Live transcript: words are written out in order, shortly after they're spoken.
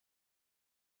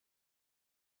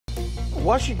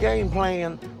What's your game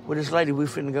plan with this lady we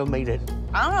finna go meet at?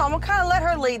 I don't know, I'm gonna kind of let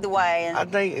her lead the way. And... I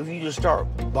think if you just start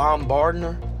bombarding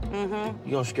her, you're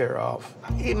gonna scare her off.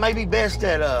 It may be best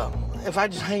that if I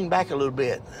just hang back a little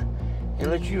bit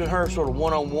and let you and her sort of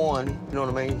one-on-one, you know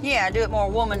what I mean? Yeah, do it more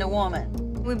woman to woman.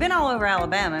 We've been all over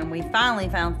Alabama, and we finally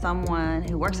found someone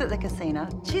who works at the casino.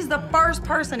 She's the first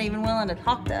person even willing to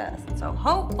talk to us. So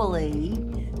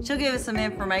hopefully, she'll give us some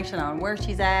information on where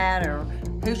she's at, or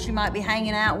who she might be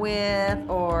hanging out with,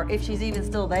 or if she's even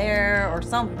still there, or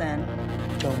something.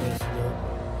 Don't mess it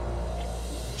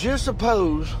up. Just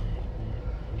suppose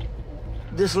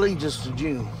this leads us to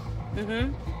June.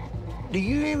 Do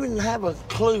you even have a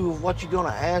clue of what you're gonna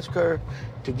ask her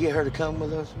to get her to come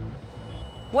with us?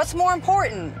 What's more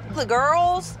important, the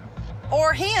girls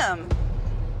or him?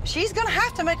 She's gonna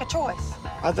have to make a choice.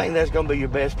 I think that's gonna be your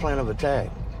best plan of attack.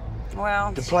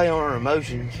 Well, To play on her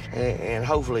emotions and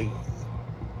hopefully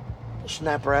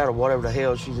snap her out of whatever the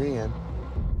hell she's in.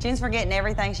 June's forgetting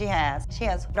everything she has. She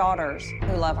has daughters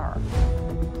who love her.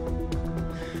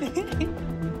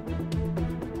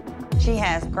 She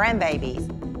has grandbabies.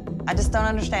 I just don't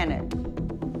understand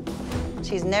it.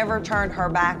 She's never turned her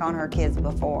back on her kids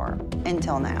before,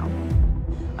 until now.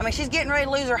 I mean, she's getting ready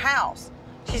to lose her house.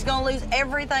 She's gonna lose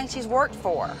everything she's worked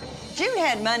for. June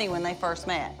had money when they first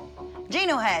met.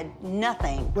 Geno had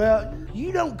nothing. Well,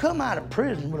 you don't come out of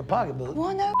prison with a pocketbook.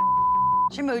 Well, no.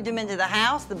 She moved him into the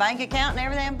house, the bank account, and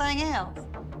everything else.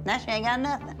 Now she ain't got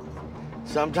nothing.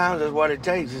 Sometimes that's what it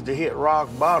takes is to hit rock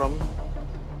bottom,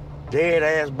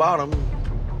 dead-ass bottom,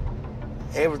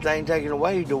 everything taken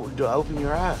away to open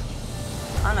your eyes.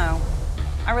 I know.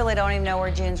 I really don't even know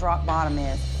where June's rock bottom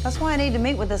is. That's why I need to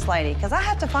meet with this lady, because I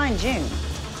have to find June.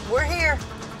 We're here.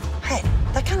 Hey,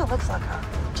 that kind of looks like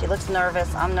her. She looks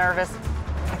nervous. I'm nervous.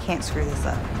 I can't screw this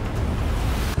up.